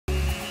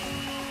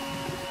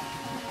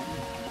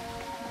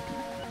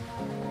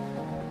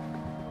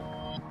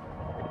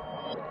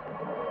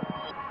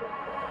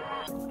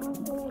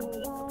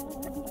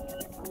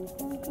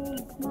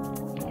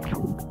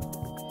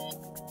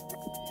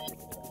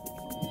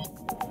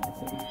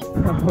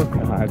Oh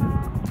god,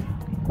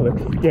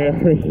 looks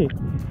scary.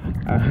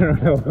 I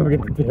don't know if I'm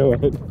gonna do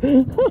it.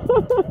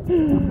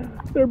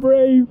 They're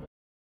brave.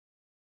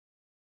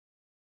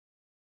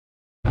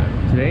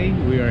 Today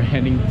we are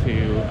heading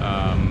to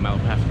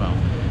Malapascua,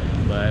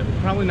 but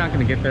we're probably not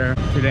gonna get there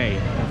today.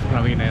 It's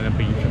probably gonna end up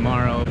being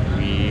tomorrow.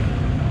 We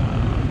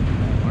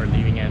are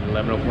leaving at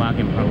 11 o'clock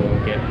and probably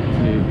won't get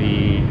to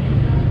the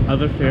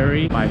other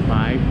ferry by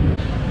 5.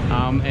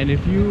 And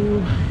if you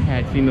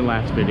had seen the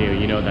last video,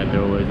 you know that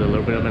there was a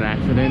little bit of an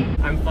accident.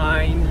 I'm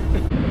fine.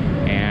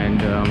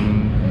 And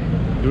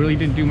we really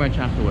didn't do much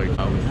afterwards. We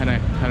kind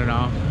of cut it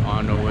off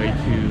on our way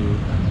to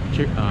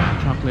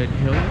Chocolate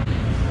Hill,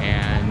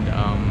 and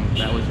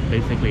that was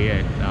basically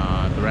it.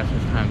 The rest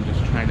of the time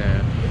just trying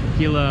to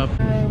heal up.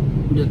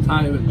 The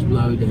tire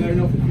exploded.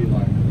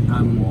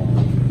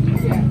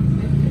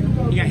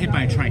 He got hit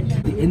by a trike.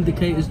 The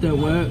indicators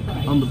don't work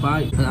on the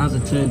bike, and as I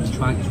turned, the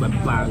trike just went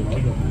bang.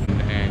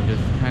 And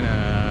just kind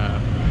of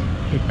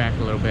kick back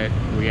a little bit.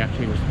 We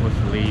actually were supposed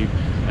to leave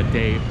a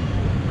day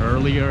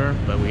earlier,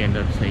 but we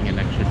ended up staying an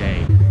extra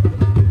day.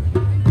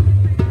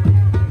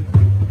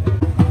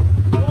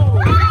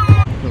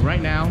 So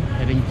right now,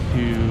 heading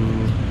to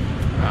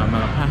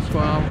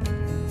Malapascua.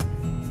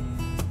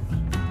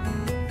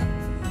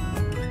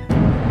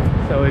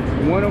 So it's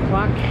 1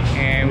 o'clock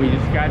and we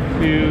just got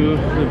to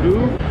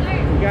Cebu.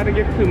 We got to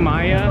get to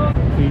Maya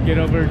to get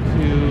over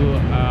to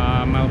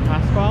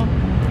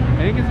Malapascua.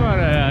 I think it's about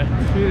a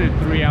 2 to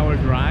 3 hour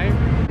drive.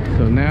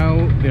 So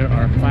now there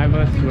are 5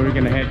 of us. We're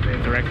gonna head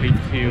directly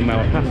to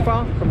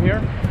Malapascua from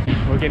here.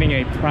 We're getting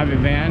a private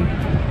van.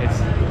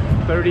 It's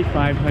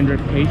 3,500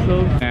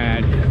 pesos.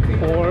 At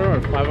 4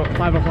 or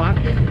 5 o'clock,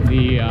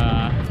 the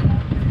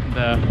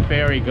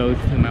ferry goes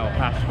to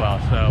Malapascua.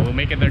 So we'll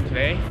make it there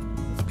today.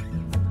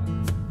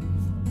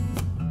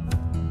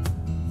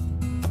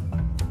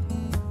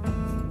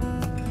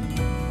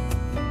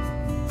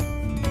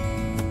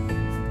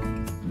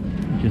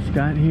 Just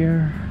got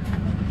here.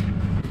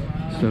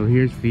 So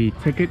here's the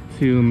ticket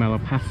to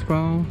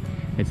Malapascua.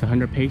 It's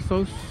 100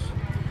 pesos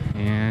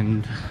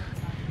and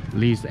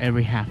leaves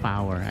every half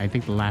hour. I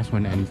think the last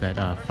one ends at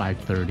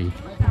 5:30.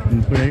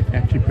 I'm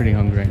actually pretty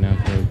hungry right now,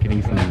 so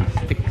getting some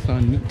sticks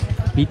on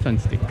meats on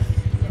sticks.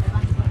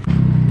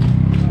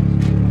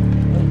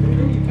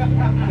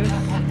 This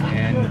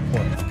and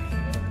pork.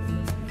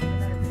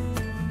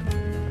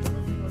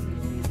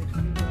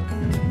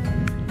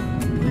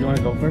 You want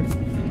to go first?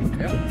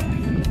 Yeah.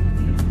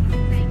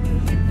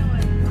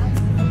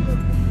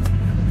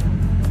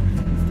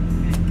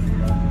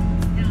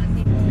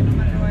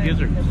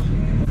 Gizzards.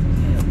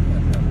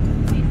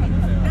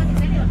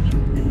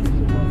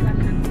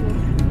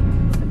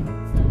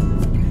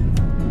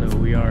 So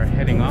we are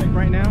heading off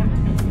right now.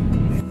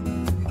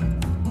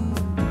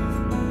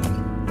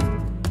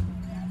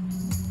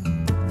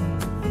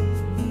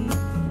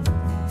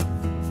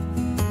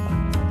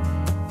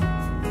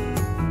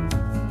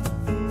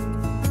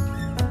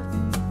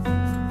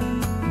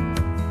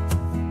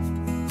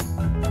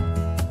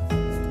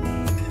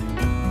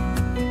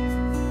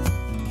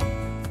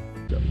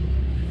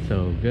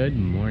 So good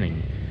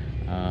morning.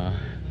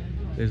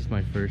 This is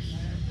my first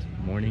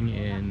morning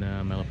in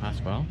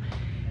Malapascua,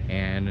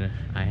 and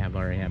I have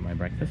already had my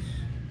breakfast.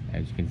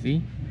 As you can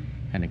see,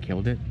 kind of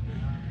killed it.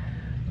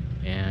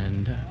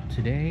 And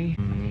today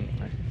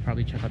I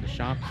probably check out the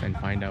shops and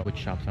find out which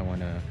shops I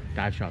want to,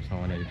 dive shops I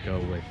want to go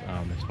with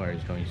as far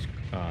as going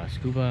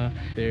scuba.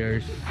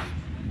 There's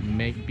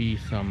maybe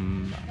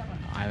some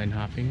island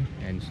hopping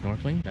and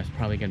snorkeling. That's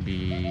probably gonna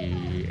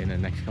be in the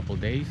next couple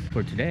of days.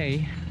 For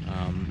today,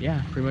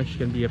 yeah, pretty much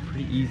gonna be a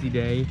pretty easy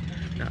day.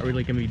 Not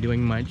really gonna be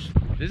doing much.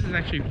 This is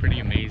actually pretty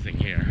amazing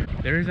here.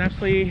 There is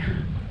absolutely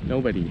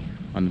nobody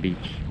on the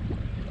beach.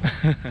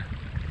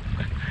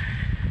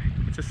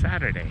 It's a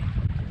Saturday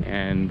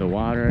and the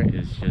water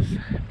is just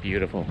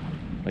beautiful.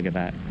 Look at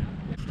that.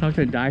 Let's talk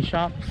to the dive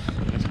shops.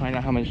 Let's find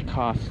out how much it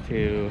costs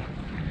to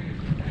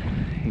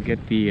get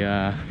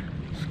the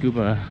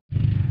scuba.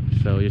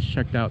 So just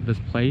checked out this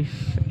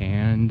place,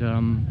 and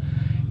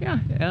yeah,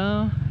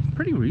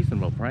 pretty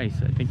reasonable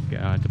price. I think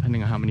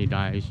depending on how many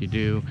dives you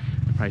do,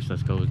 the price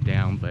just goes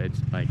down, but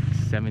it's like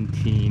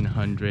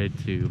 1,700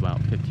 to about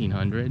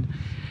 1,500.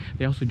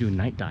 They also do a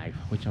night dive,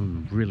 which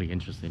I'm really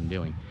interested in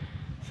doing.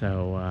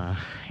 So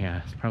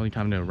yeah, it's probably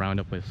time to round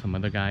up with some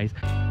other guys.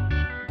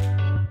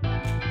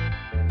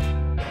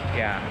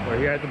 Yeah, we're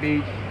here at the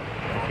beach.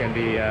 It's gonna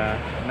be a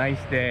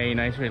nice day,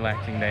 nice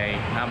relaxing day.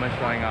 Not much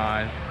going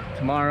on.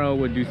 Tomorrow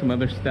we'll do some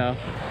other stuff,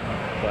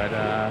 but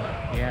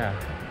yeah.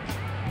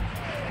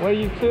 What are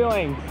you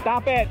doing?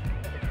 Stop it!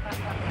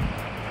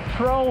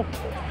 Troll!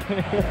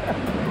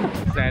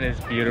 Sand is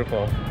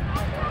beautiful,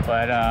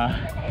 but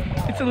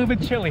it's a little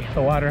bit chilly,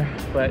 the water,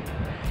 but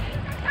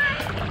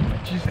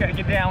you just gotta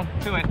get down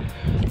to it.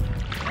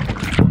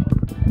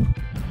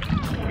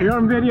 You're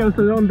on video,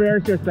 so don't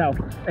embarrass yourself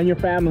and your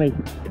family.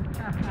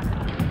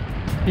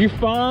 You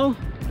fall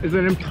is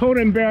an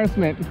total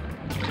embarrassment.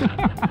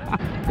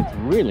 It's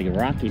really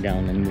rocky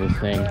down in this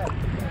thing.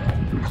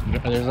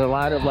 There's a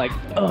lot of like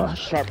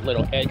sharp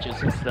little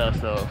edges and stuff,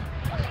 so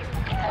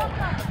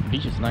the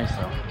beach is nice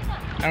though.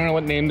 I don't know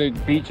what name the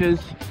beach is,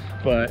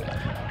 but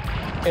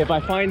if I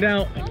find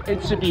out,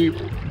 it should be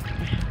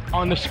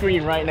on the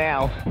screen right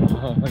now.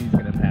 Oh, he's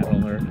gonna paddle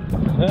her.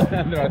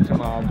 Throw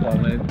some all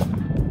in.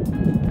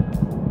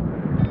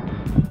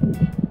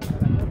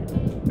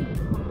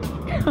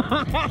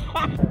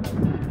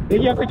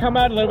 Then you have to come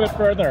out a little bit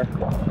further.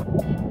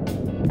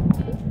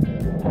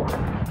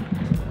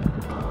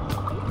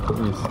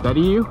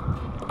 Steady you.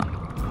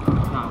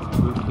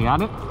 You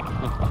got it?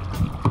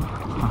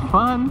 Have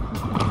fun.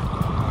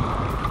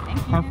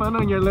 Have fun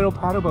on your little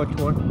paddle boat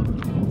tour.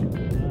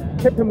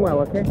 Tip him well,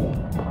 okay?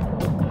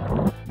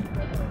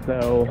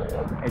 So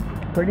it's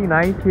pretty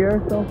nice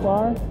here so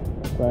far,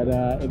 but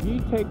if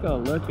you take a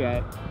look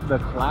at the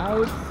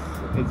clouds,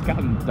 it's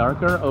gotten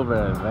darker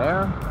over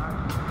there.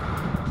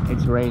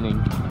 It's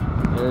raining.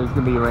 There's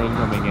gonna be rain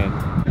coming in.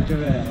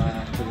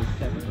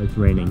 It's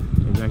raining.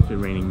 It's actually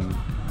raining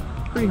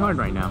pretty hard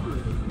right now.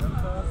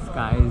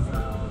 Sky's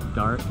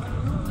dark,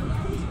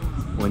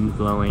 wind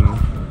blowing,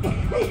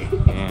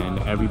 and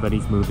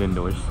everybody's moved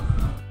indoors.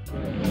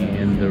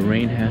 And the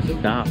rain has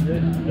stopped,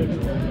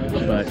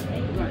 but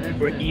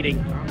we're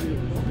eating.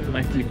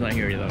 My food's not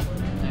here though.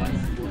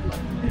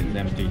 It's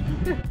empty.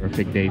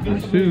 Perfect day for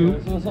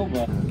soup.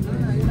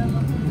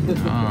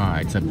 Ah,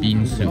 it's a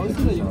bean soup.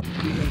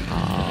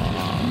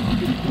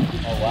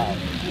 Oh wow.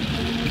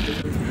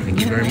 Thank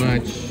you very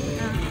much.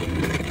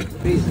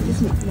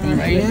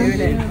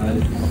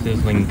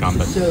 Sizzling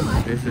gambas.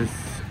 This is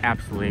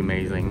absolutely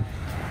amazing.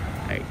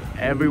 Like,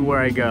 everywhere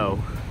I go,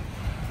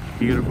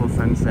 beautiful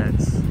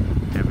sunsets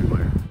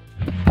everywhere.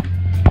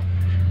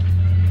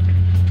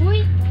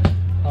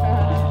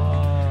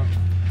 Oh,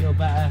 feel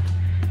better.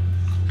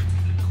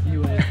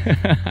 You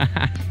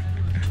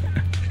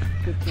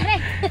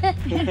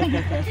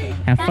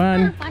Have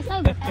fun.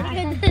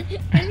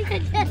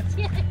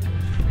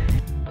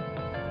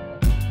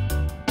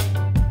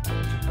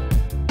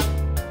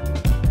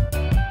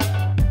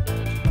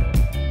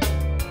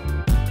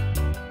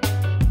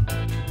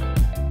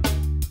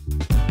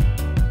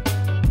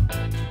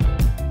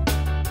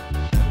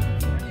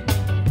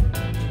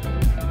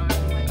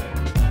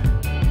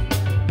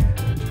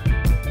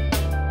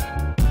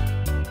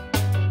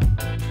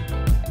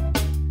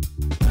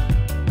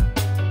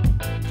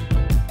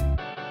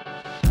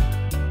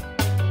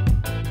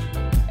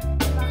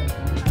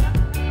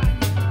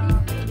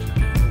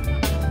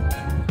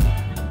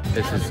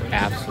 This is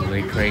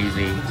absolutely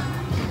crazy.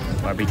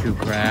 Barbecue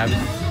crabs,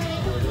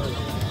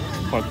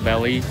 pork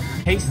bellies.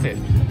 Taste it.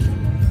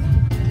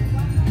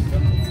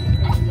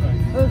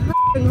 It's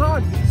f***ing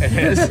hot. It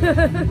is?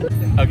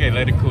 Okay,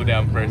 let it cool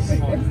down first.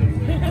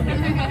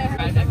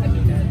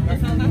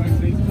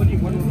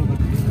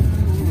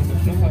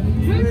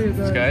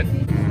 It's good?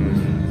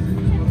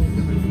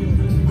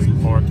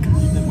 Pork.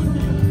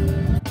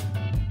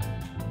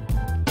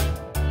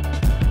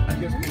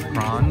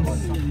 Prawns.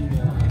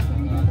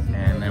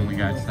 And then we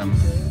got some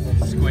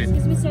squid.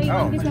 Excuse me, sir, you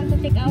want this one to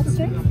take out,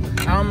 sir?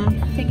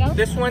 Take out?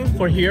 This one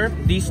for here,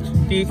 these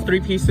 3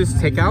 pieces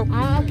take out.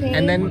 Ah, okay.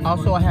 And then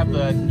also I have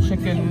the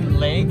chicken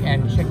leg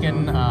and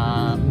chicken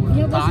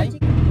thigh.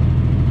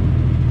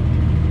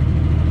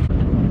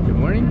 Good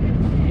morning,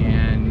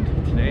 and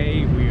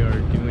today we are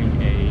doing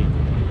a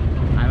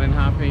island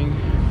hopping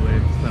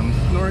with some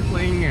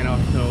snorkeling and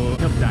also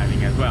hip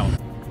diving as well.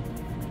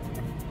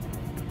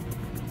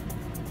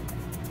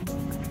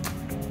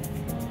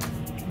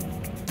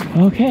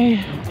 Okay,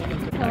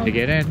 time to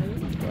get in,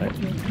 but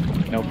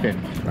no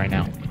fins right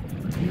now.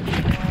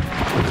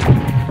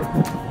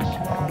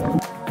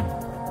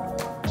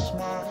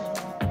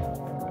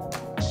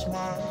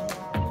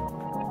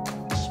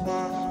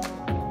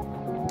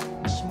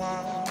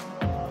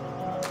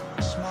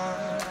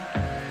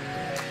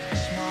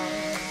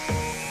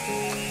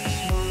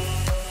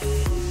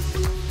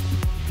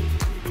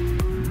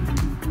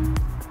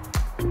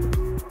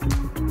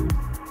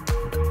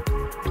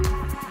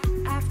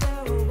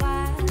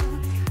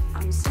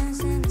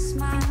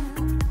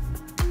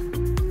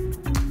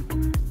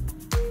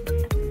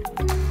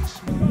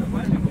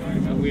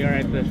 We are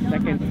at the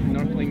second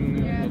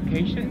snorkeling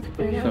location.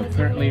 So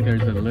currently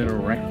there's a little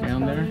wreck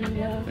down there.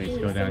 Let's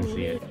go down and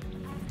see it.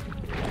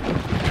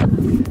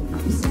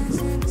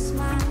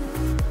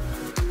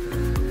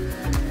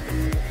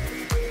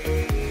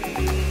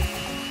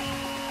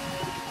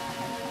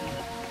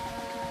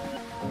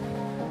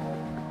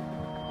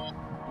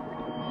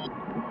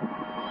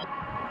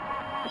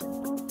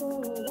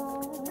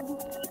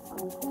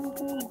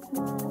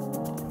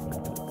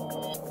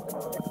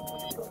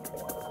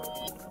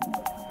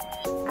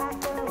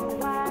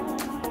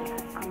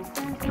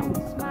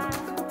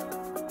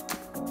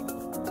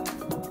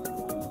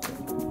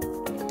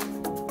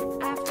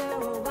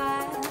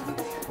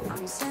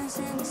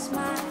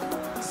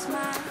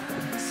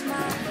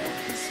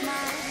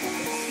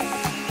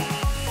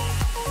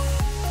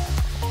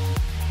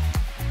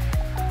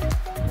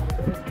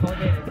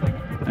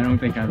 I don't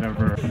think I've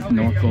ever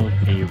snorkeled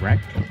a wreck.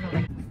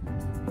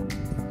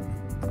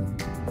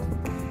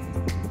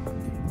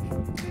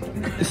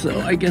 So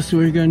I guess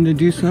we're going to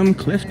do some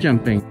cliff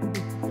jumping.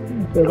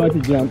 We're about to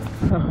jump.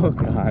 Oh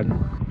god.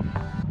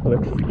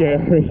 Looks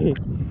scary.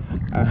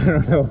 I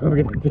don't know if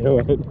we're gonna do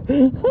it.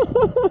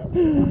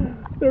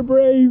 They're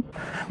brave.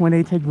 When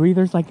they take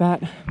breathers like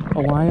that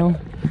a while,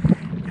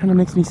 kind of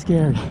makes me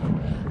scared.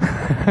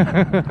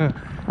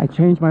 I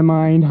changed my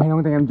mind. I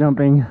don't think I'm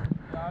jumping.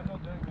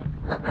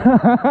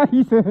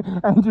 He said,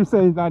 Andrew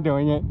said he's not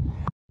doing it.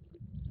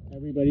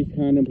 Everybody's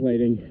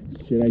contemplating.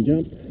 Should I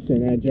jump?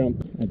 Should I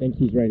jump? I think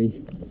he's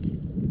ready.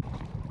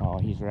 Oh,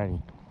 he's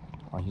ready.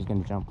 Oh, he's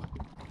gonna jump.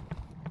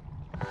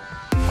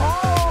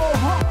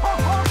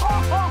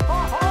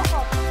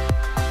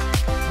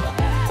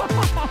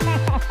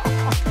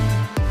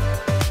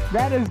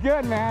 That is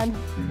good, man.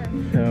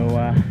 So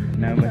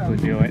now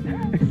let's do it.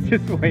 It's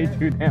just way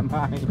too damn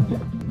high.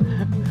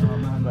 Oh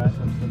man,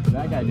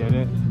 that guy did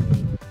it.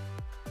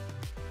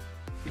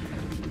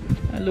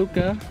 Hi,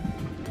 Luca.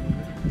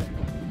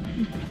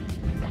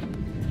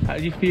 How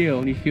do you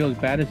feel? Do you feel as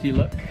bad as you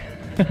look?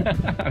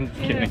 I'm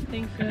just kidding. I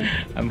think so.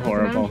 I'm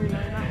horrible.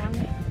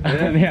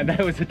 Yeah,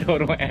 that was a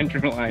total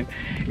Andrew line.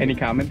 Any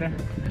comment there?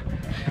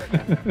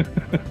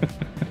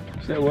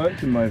 So it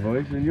works in my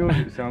voice, and yours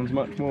it sounds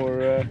much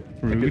more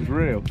like it's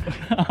real.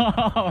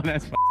 Oh,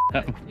 that's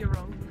f***ed up. You're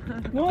wrong.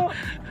 What?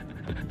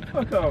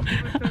 Fuck off.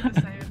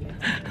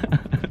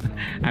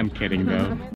 I'm kidding though.